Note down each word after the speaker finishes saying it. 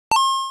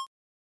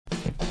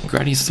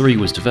Gradius III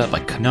was developed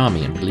by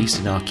Konami and released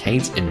in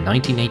arcades in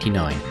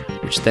 1989,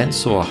 which then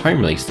saw a home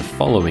release the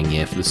following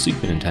year for the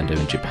Super Nintendo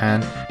in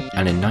Japan,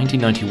 and in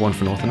 1991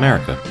 for North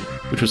America,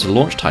 which was a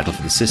launch title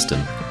for the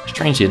system.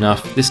 Strangely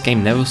enough, this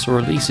game never saw a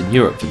release in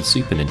Europe for the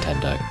Super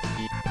Nintendo.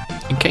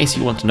 In case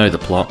you want to know the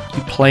plot,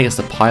 you play as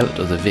the pilot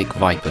of the Vic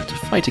Viper to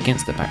fight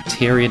against the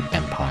Bacterian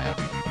Empire.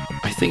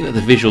 I think that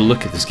the visual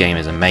look of this game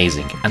is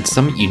amazing, and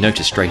something you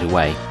notice straight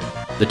away.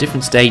 The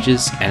different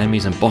stages,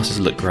 enemies and bosses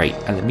look great,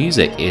 and the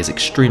music is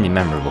extremely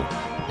memorable.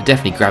 It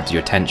definitely grabs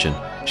your attention.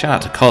 Shout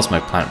out to Cosmo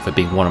Plant for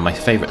being one of my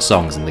favourite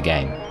songs in the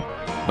game.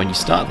 When you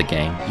start the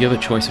game, you have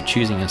a choice of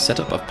choosing a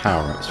setup of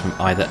power-ups from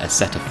either a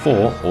set of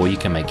 4 or you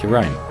can make your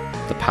own.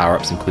 The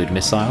power-ups include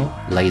missile,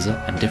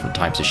 laser and different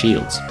types of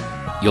shields.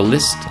 Your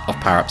list of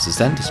power-ups is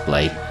then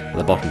displayed at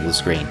the bottom of the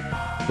screen,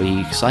 where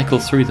you cycle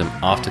through them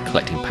after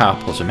collecting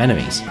power pods from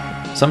enemies.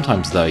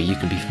 Sometimes though, you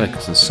can be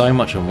focusing so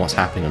much on what's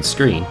happening on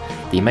screen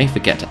that you may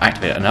forget to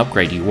activate an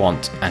upgrade you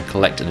want and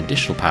collect an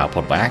additional power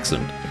pod by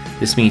accident.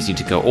 This means you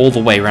need to go all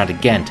the way around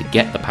again to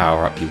get the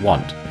power up you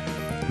want,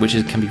 which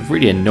can be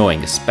really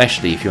annoying,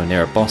 especially if you're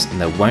near a boss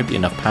and there won't be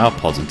enough power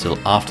pods until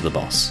after the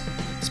boss.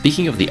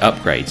 Speaking of the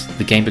upgrades,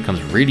 the game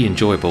becomes really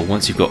enjoyable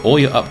once you've got all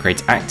your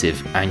upgrades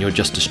active and you're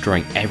just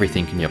destroying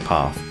everything in your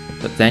path.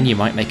 But then you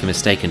might make a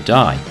mistake and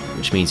die,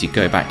 which means you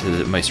go back to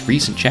the most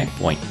recent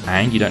checkpoint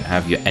and you don't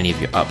have any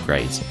of your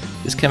upgrades.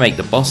 This can make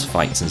the boss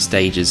fights and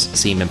stages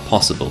seem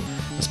impossible,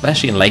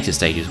 especially in later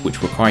stages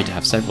which require you to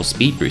have several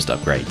speed boost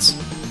upgrades.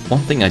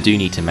 One thing I do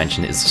need to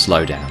mention is the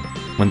slowdown.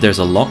 When there's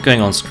a lot going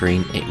on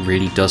screen, it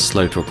really does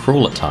slow to a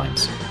crawl at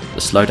times.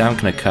 The slowdown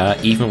can occur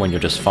even when you're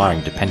just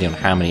firing, depending on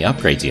how many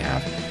upgrades you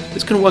have.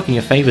 This can work in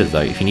your favour though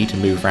if you need to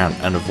move around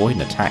and avoid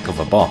an attack of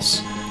a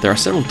boss. There are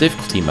several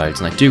difficulty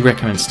modes, and I do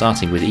recommend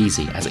starting with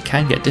easy, as it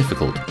can get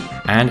difficult,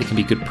 and it can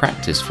be good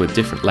practice for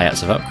different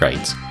layouts of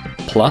upgrades.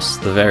 Plus,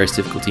 the various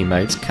difficulty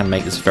modes can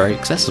make this very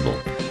accessible.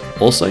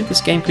 Also,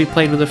 this game can be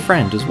played with a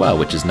friend as well,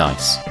 which is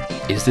nice.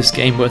 Is this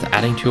game worth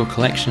adding to your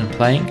collection and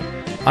playing?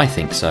 I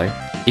think so.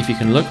 If you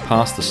can look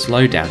past the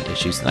slowdown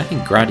issues, then I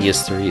think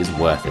Gradius III is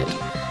worth it.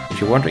 If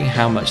you're wondering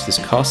how much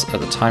this costs at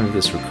the time of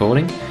this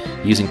recording,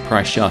 using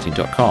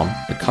pricecharting.com,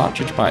 the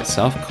cartridge by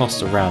itself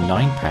costs around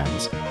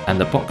 £9, and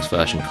the box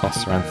version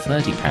costs around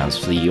 £30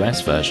 for the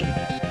US version,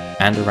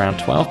 and around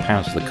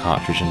 £12 for the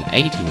cartridge and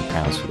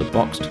 £18 for the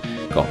boxed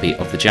copy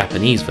of the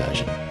Japanese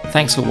version.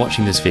 Thanks for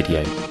watching this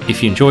video.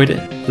 If you enjoyed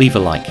it, leave a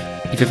like.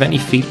 If you have any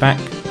feedback,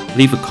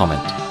 leave a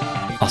comment.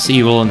 I'll see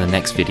you all in the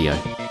next video.